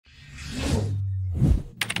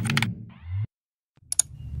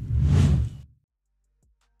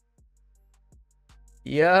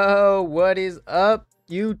Yo, what is up,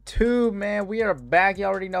 YouTube, man? We are back. You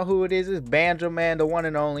already know who it is. It's Banjo, man, the one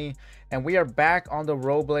and only. And we are back on the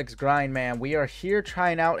Roblox grind, man. We are here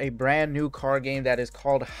trying out a brand new car game that is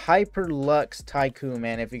called Hyperlux Tycoon,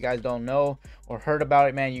 man. If you guys don't know or heard about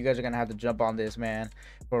it, man, you guys are going to have to jump on this, man.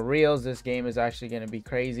 For reals, this game is actually going to be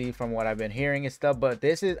crazy from what I've been hearing and stuff. But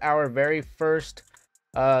this is our very first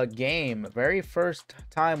very first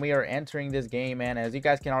time we are entering this game, man. As you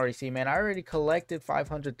guys can already see, man, I already collected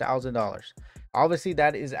 $500,000. Obviously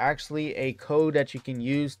that is actually a code that you can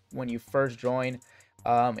use when you first join.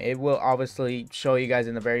 It will obviously show you guys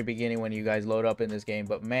in the very beginning when you guys load up in this game.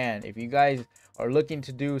 But man, if you guys are looking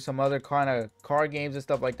to do some other kind of car games and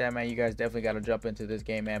stuff like that, man, you guys definitely got to jump into this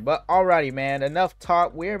game, man. But alrighty, man, enough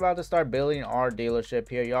talk. We're about to start building our dealership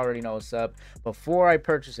here. You already know what's up. Before I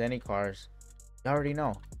purchase any cars, you already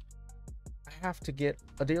know I have to get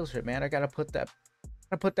a dealership, man. I gotta put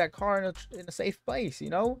that car in a safe place, you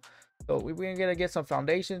know. So we're gonna get some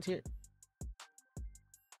foundations here.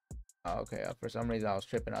 Oh, okay, for some reason I was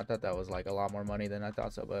tripping. I thought that was like a lot more money than I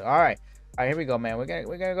thought so. But all right, here we go, man. We're gonna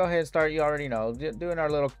go ahead and start. You already know, doing our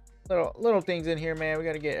little things in here, man. We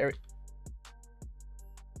gotta get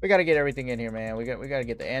everything in here, man. We gotta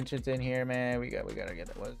get the entrance in here, man. We gotta get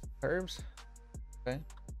the curves. Okay.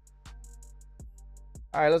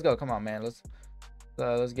 All right, let's go. Come on, man.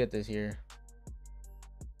 Let's get this here.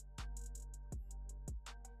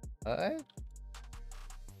 Pretty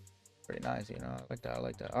nice, you know. I like that. I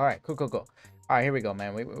like that. All right, cool. All right, here we go,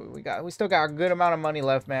 man. We still got a good amount of money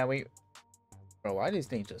left, man. Bro, why these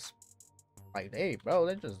things just like, hey, bro,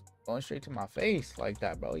 they're just going straight to my face like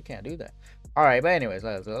that, bro. You can't do that. All right, but anyways,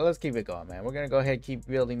 let's keep it going, man. We're gonna go ahead and keep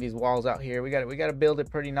building these walls out here. We gotta build it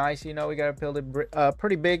pretty nice, you know. We gotta build it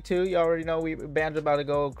pretty big too. You already know Banjo about to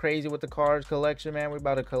go crazy with the cars collection, man. We're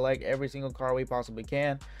about to collect every single car we possibly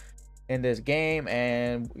can in this game.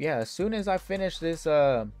 And yeah, as soon as I finish this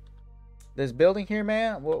this building here,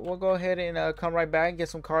 man, we'll go ahead and come right back and get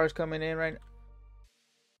some cars coming in right.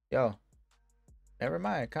 Yo. Never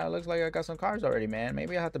mind. Kind of looks like I got some cars already, man.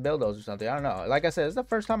 Maybe I have to build those or something. I don't know. Like I said, it's the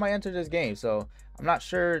first time I entered this game, so I'm not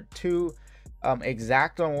sure too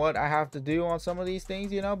exact on what I have to do on some of these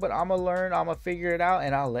things, you know. But I'm gonna learn. I'm gonna figure it out,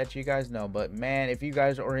 and I'll let you guys know. But man, if you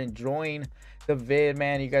guys are enjoying the vid,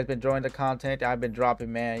 man, you guys been enjoying the content I've been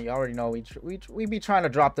dropping, man. You already know we be trying to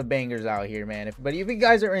drop the bangers out here, man. But if you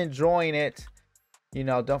guys are enjoying it, you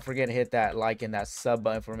know, don't forget to hit that like and that sub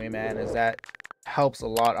button for me, man. As that helps a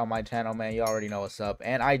lot on my channel, man. You already know what's up.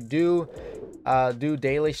 And I do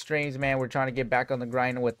daily streams, man. We're trying to get back on the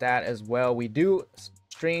grind with that as well. We do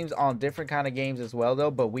streams on different kind of games as well, though,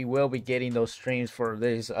 but we will be getting those streams for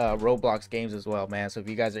these Roblox games as well, man. So if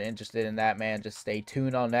you guys are interested in that, man, just stay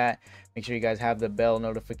tuned on that. Make sure you guys have the bell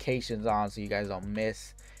notifications on so you guys don't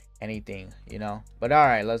miss anything, you know. But all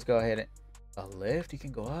right, let's go ahead and a lift. You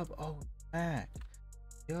can go up. Oh man.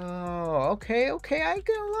 Yo, okay, I ain't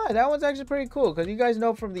gonna lie, that one's actually pretty cool, because you guys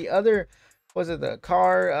know from the other, was it the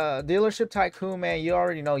car dealership Tycoon, man, you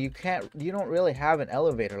already know you don't really have an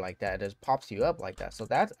elevator like that. It just pops you up like that. So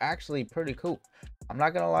that's actually pretty cool. I'm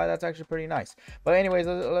not gonna lie, that's actually pretty nice. But anyways,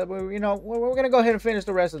 you know, we're gonna go ahead and finish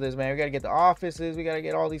the rest of this, man. We gotta get the offices, we gotta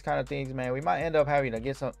get all these kind of things, man. We might end up having to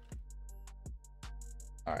get some.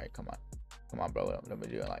 All right, come on, bro. Don't be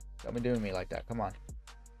doing me like that. Come on.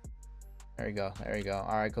 There you go.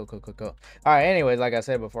 All right, cool. All right, anyways, like I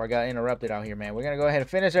said before, I got interrupted out here, man. We're gonna go ahead and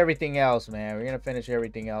finish everything else, man. We're gonna finish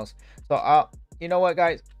everything else. So you know what,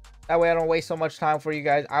 guys, that way I don't waste so much time for you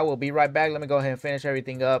guys. I will be right back. Let me go ahead and finish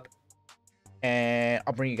everything up, and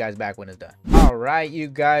I'll bring you guys back when it's done. All right, you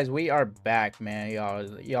guys, we are back, man.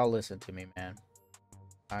 Y'all listen to me, man.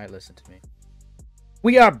 All right, listen to me.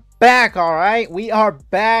 We are back. All right, we are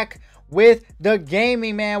back with the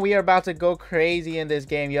gaming, man. We are about to go crazy in this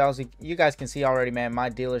game. You guys can see already, man, my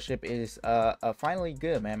dealership is finally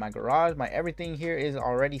good, man. My garage, my everything here is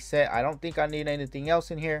already set. I don't think I need anything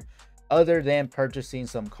else in here other than purchasing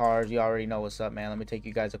some cars. You already know what's up, man. Let me take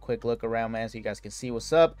you guys a quick look around, man, so you guys can see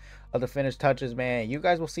what's up. Other finished touches, man. You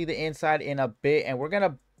guys will see the inside in a bit, and we're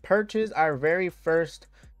gonna purchase our very first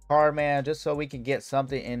car, man, just so we can get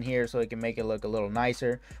something in here so it can make it look a little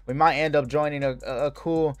nicer. We might end up joining a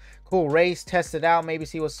cool race, test it out, maybe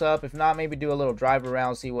see what's up. If not, maybe do a little drive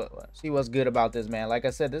around, see what's good about this, man. Like I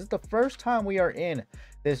said, this is the first time we are in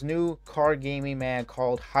this new car gaming, man,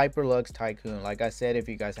 called Hyperlux Tycoon. Like I said, if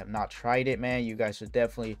you guys have not tried it, man, you guys should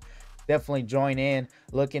definitely join in,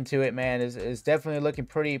 look into it, man. It's definitely looking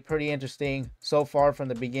pretty interesting so far from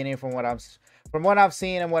the beginning, from what I've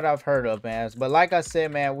seen and what I've heard of, man. But like I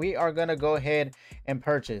said, man, we are gonna go ahead and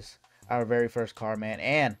purchase our very first car, man.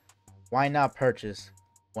 And why not purchase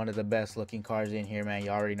one of the best looking cars in here, man. You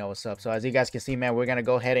already know what's up. So as you guys can see, man, we're gonna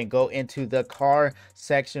go ahead and go into the car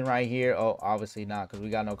section right here. Oh, obviously not, because we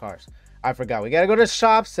got no cars. I forgot, we gotta go to the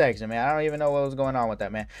shop section, man. I don't even know what was going on with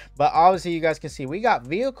that, man. But obviously you guys can see we got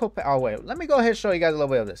vehicle. Oh wait, let me go ahead and show you guys a little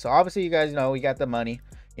bit of this. So obviously you guys know we got the money,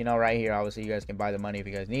 you know, right here. Obviously you guys can buy the money if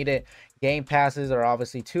you guys need it. Game passes are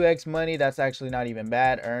obviously 2x money. That's actually not even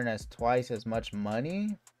bad. Earn as twice as much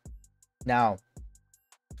money. Now,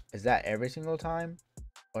 is that every single time?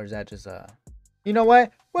 Or is that just you know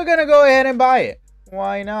what? We're gonna go ahead and buy it.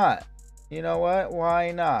 Why not? You know what?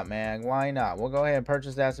 Why not, man? Why not? We'll go ahead and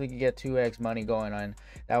purchase that so we can get 2x money going on.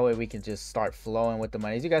 That way we can just start flowing with the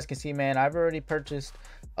money. As you guys can see, man, I've already purchased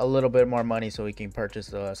a little bit more money so we can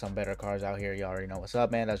purchase some better cars out here. You already know what's up,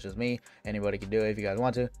 man. That's just me. Anybody can do it if you guys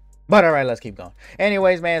want to. But all right, let's keep going.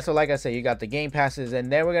 Anyways, man, so like I said, you got the game passes, and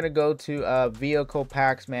then we're gonna go to vehicle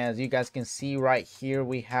packs, man. As you guys can see right here,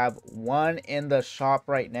 we have one in the shop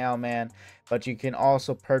right now, man. But you can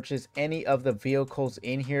also purchase any of the vehicles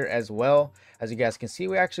in here as well. As you guys can see,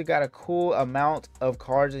 we actually got a cool amount of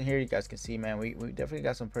cars in here. You guys can see, man, we definitely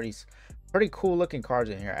got some pretty cool looking cars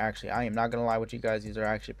in here. Actually, I am not gonna lie with you guys, these are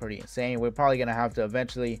actually pretty insane. We're probably gonna have to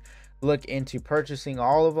eventually look into purchasing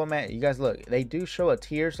all of them, man. You guys look, they do show a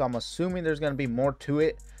tier, so I'm assuming there's going to be more to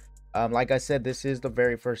it. Like I said, this is the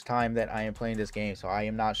very first time that I am playing this game, so I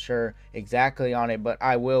am not sure exactly on it, but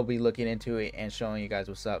I will be looking into it and showing you guys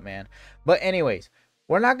what's up, man. But anyways,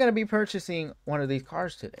 we're not going to be purchasing one of these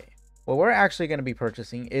cars today. What we're actually going to be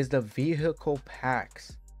purchasing is the vehicle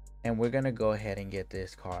packs, and we're going to go ahead and get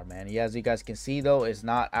this car, man. Yeah, as you guys can see though, it's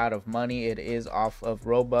not out of money, it is off of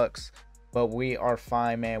Robux. But we are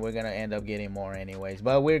fine, man. We're gonna end up getting more anyways,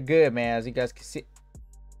 but we're good, man. As you guys can see,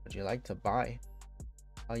 would you like to buy?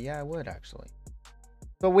 Oh yeah, I would actually.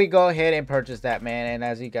 So we go ahead and purchase that, man, and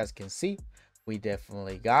as you guys can see, we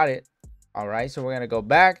definitely got it. All right, so we're gonna go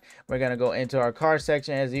back, we're gonna go into our car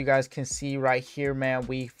section. As you guys can see right here, man,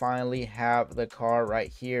 we finally have the car right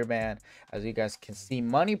here, man. As you guys can see,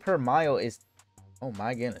 money per mile is, oh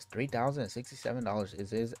my goodness,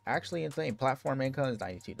 $3,067. Is actually insane. Platform income is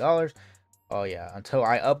 $92. Oh yeah, until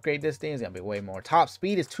I upgrade this thing, it's gonna be way more. Top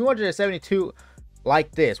speed is 272.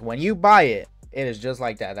 Like this, when you buy it, it is just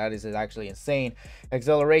like that. That is actually insane.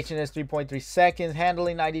 Acceleration is 3.3 seconds.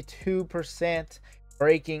 Handling 92%.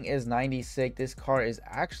 Braking is 96. This car is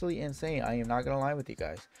actually insane. I am not gonna lie with you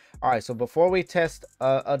guys. All right, so before we test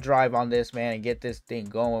a drive on this, man, and get this thing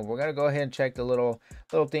going, we're gonna go ahead and check the little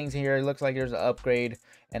things here. It looks like there's an upgrade,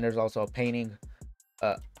 and there's also a painting.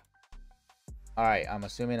 All right, I'm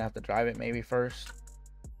assuming I have to drive it maybe first.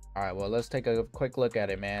 All right, well, let's take a quick look at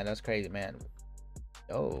it, man. That's crazy, man.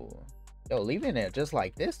 Yo, leaving it just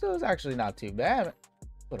like this though is actually not too bad.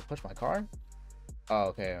 Would have pushed my car. Oh,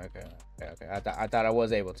 okay. I thought I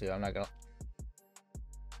was able to. I'm not gonna.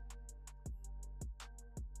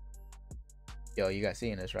 Yo, you guys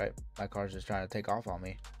seeing this, right? My car's just trying to take off on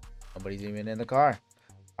me. Nobody's even in the car.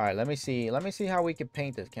 All right, let me see how we can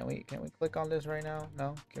paint this. Can we click on this right now?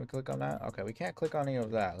 No, can we click on that? Okay, we can't click on any of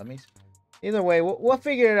that. Let me, either way, we'll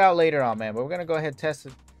figure it out later on, man. But we're gonna go ahead and test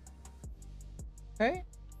it. Okay,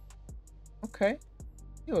 hey,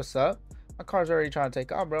 what's up? My car's already trying to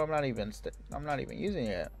take off, bro. I'm not even using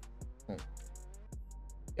it.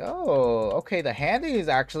 Yo, okay, the handling is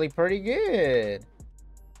actually pretty good.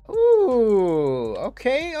 Ooh,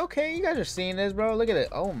 okay, you guys are seeing this, bro. Look at it.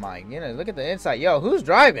 Oh my goodness, look at the inside. Yo, who's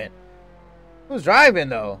driving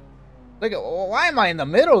though? Look at, why am I in the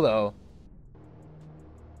middle though?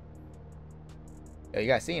 Yo, you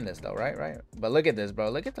guys seeing this though, right? But look at this, bro.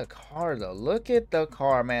 Look at the car though. Look at the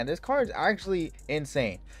car, man. This car is actually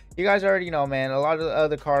insane. You guys already know, man, a lot of the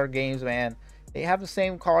other car games, man, they have the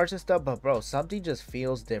same cars and stuff, but bro, something just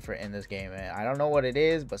feels different in this game, man. I don't know what it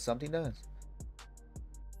is, but something does.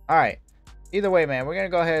 All right, either way, man, we're gonna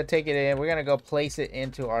go ahead and take it in. We're gonna go place it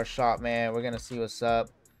into our shop, man. We're gonna see what's up.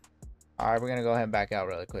 All right, we're gonna go ahead and back out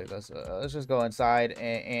really quick. Let's just go inside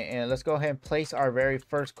and let's go ahead and place our very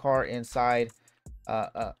first car inside.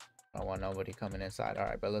 I don't want nobody coming inside. All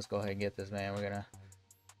right, but let's go ahead and get this, man. We're gonna,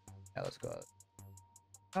 yeah, let's go.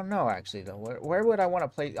 I don't know actually though. Where would I want to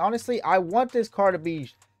place? Honestly, I want this car to be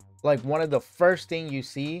like one of the first thing you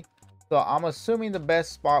see. So I'm assuming the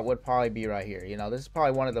best spot would probably be right here. You know, this is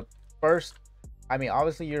probably one of the first. I mean,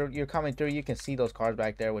 obviously you're coming through, you can see those cars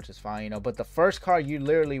back there, which is fine, you know. But the first car you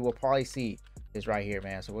literally will probably see is right here,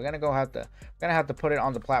 man. So we're gonna have to put it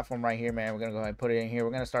on the platform right here, man. We're gonna go ahead and put it in here.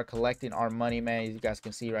 We're gonna start collecting our money, man. As you guys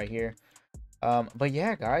can see right here. But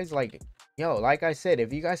yeah, guys, like, yo, like I said,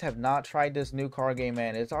 if you guys have not tried this new car game,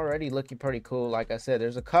 man, it's already looking pretty cool. Like I said,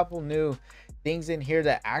 there's a couple new things in here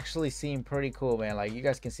that actually seem pretty cool, man. Like you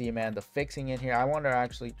guys can see, man, the fixing in here. I wonder,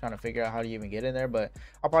 actually trying to figure out how to even get in there, but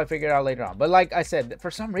I'll probably figure it out later on. But like I said, for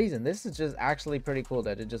some reason, this is just actually pretty cool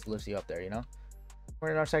that it just lifts you up there, you know. We're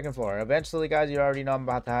in our second floor. Eventually, guys, you already know I'm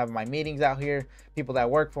about to have my meetings out here, people that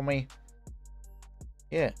work for me.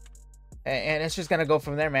 Yeah, and it's just gonna go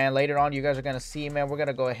from there, man. Later on, you guys are gonna see, man, we're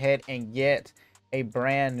gonna go ahead and get a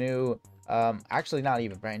brand new, actually not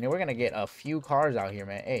even brand new, we're gonna get a few cars out here,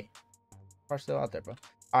 man. Hey, car's still out there, bro.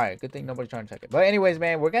 All right, good thing nobody's trying to check it. But anyways,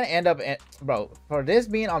 man, we're gonna end up bro, for this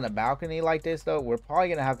being on the balcony like this though, we're probably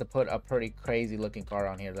gonna have to put a pretty crazy looking car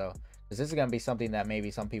on here though, because this is gonna be something that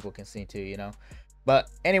maybe some people can see too, you know.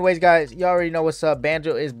 But anyways, guys, you already know what's up.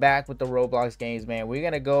 Banjo is back with the Roblox games, man. We're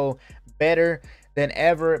gonna go better than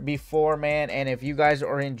ever before, man. And if you guys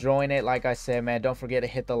are enjoying it, like I said, man, don't forget to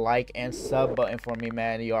hit the like and sub button for me,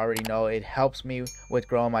 man. You already know it helps me with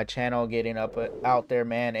growing my channel, getting up out there,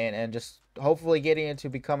 man, and just hopefully getting into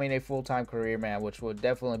becoming a full-time career, man, which would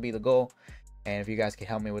definitely be the goal. And if you guys can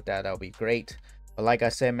help me with that, that would be great. But like I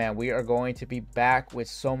said, man, we are going to be back with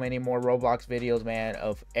so many more Roblox videos, man,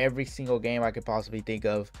 of every single game I could possibly think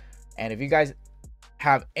of. And if you guys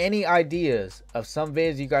have any ideas of some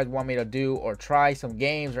vids you guys want me to do, or try some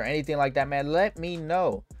games or anything like that, man, let me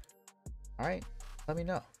know. All right, let me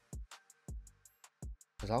know,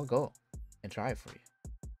 because I'll go and try it for you.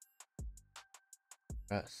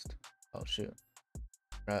 Rust. Oh shoot,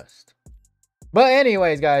 rust. But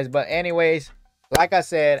anyways, guys, like I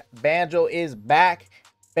said, Banjo is back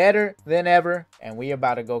better than ever, and we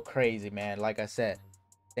about to go crazy, man. Like I said,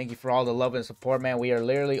 thank you for all the love and support, man. We are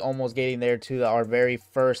literally almost getting there to our very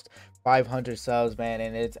first 500 subs, man,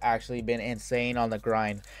 and it's actually been insane on the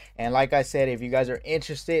grind. And like I said, if you guys are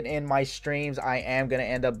interested in my streams, I am gonna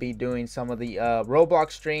end up be doing some of the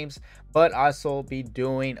Roblox streams, but also be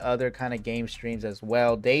doing other kind of game streams as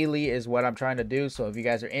well. Daily is what I'm trying to do, so if you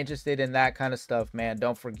guys are interested in that kind of stuff, man,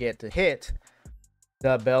 don't forget to hit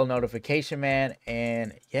the bell notification, man,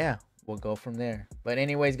 and yeah, we'll go from there. But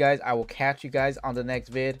anyways, guys, I will catch you guys on the next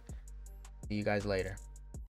vid. See you guys later.